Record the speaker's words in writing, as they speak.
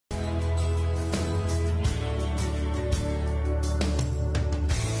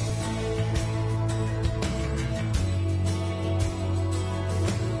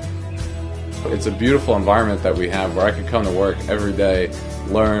it's a beautiful environment that we have where I can come to work every day,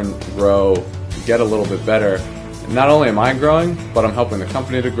 learn, grow, get a little bit better. And not only am I growing, but I'm helping the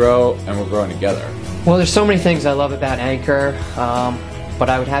company to grow, and we're growing together. Well, there's so many things I love about Anchor, but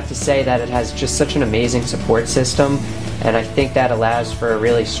I would have to say that it has just such an amazing support system, and I think that allows for a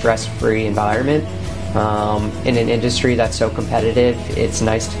really stress-free environment. In an industry that's so competitive, it's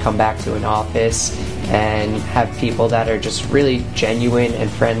nice to come back to an office and have people that are just really genuine and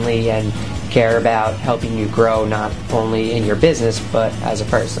friendly and care about helping you grow not only in your business but as a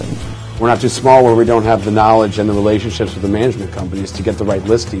person. We're not too small where we don't have the knowledge and the relationships with the management companies to get the right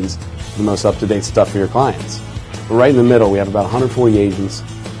listings, the most up-to-date stuff for your clients. We're right in the middle. We have about 140 agents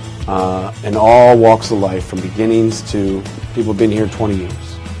in all walks of life, from beginnings to people who've been here 20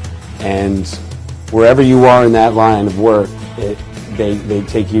 years. And wherever you are in that line of work, they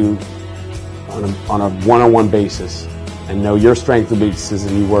take you on a one-on-one basis and know your strengths and weaknesses,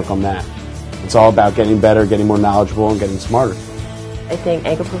 and you work on that. It's all about getting better, getting more knowledgeable, and getting smarter. I think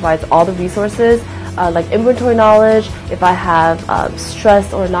Anchor provides all the resources, like inventory knowledge. If I have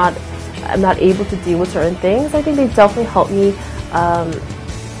stress or I'm not able to deal with certain things, I think they definitely help me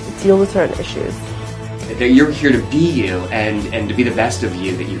deal with certain issues. You're here to be you and to be the best of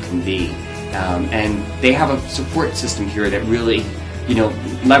you that you can be. And they have a support system here that really,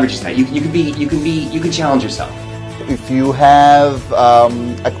 leverages that. You can challenge yourself. If you have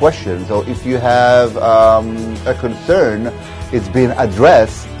a question, or if you have a concern, it's being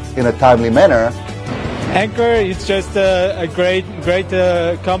addressed in a timely manner. Anchor is just a great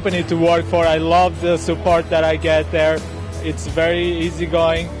company to work for. I love the support that I get there. It's very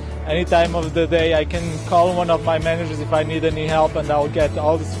easygoing. Any time of the day, I can call one of my managers if I need any help, and I'll get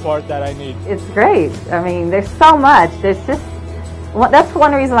all the support that I need. It's great. I mean, there's so much. That's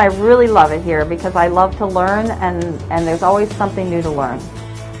one reason I really love it here, because I love to learn, and there's always something new to learn.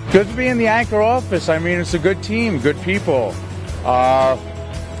 Good to be in the Anchor office. I mean, it's a good team, good people,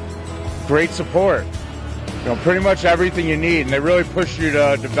 great support. Pretty much everything you need, and they really push you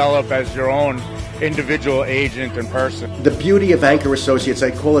to develop as your own individual agent and person. The beauty of Anchor Associates, I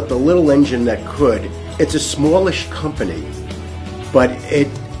call it the little engine that could. It's a smallish company, but it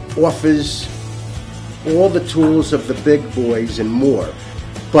offers all the tools of the big boys and more.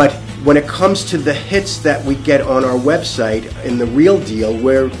 But when it comes to the hits that we get on our website, in the real deal,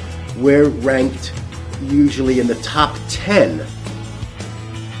 we're ranked usually in the top 10